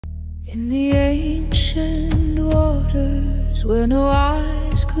In the ancient waters where no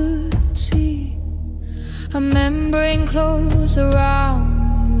eyes could see, a membrane closed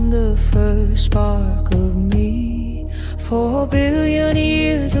around the first spark of me. 4 billion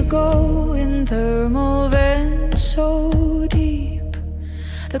years ago, in thermal vents so deep,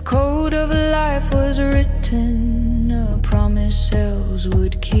 the code of life was written, a promise cells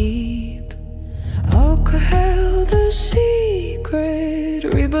would keep. Alka held the secret,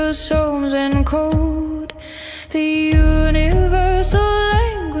 ribosomes encode the universal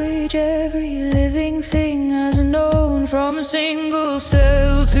language every living thing has known. From single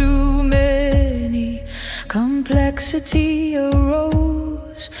cell to many, complexity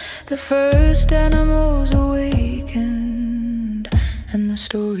arose. The first animals awakened, and the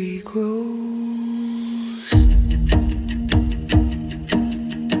story grows.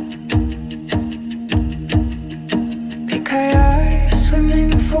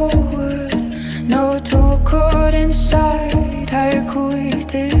 Swimming forward, no toe cord inside.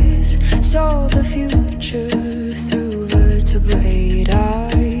 Hieroglyphs saw the future through vertebrate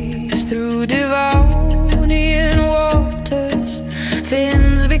eyes. Through Devonian waters,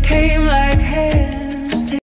 fins became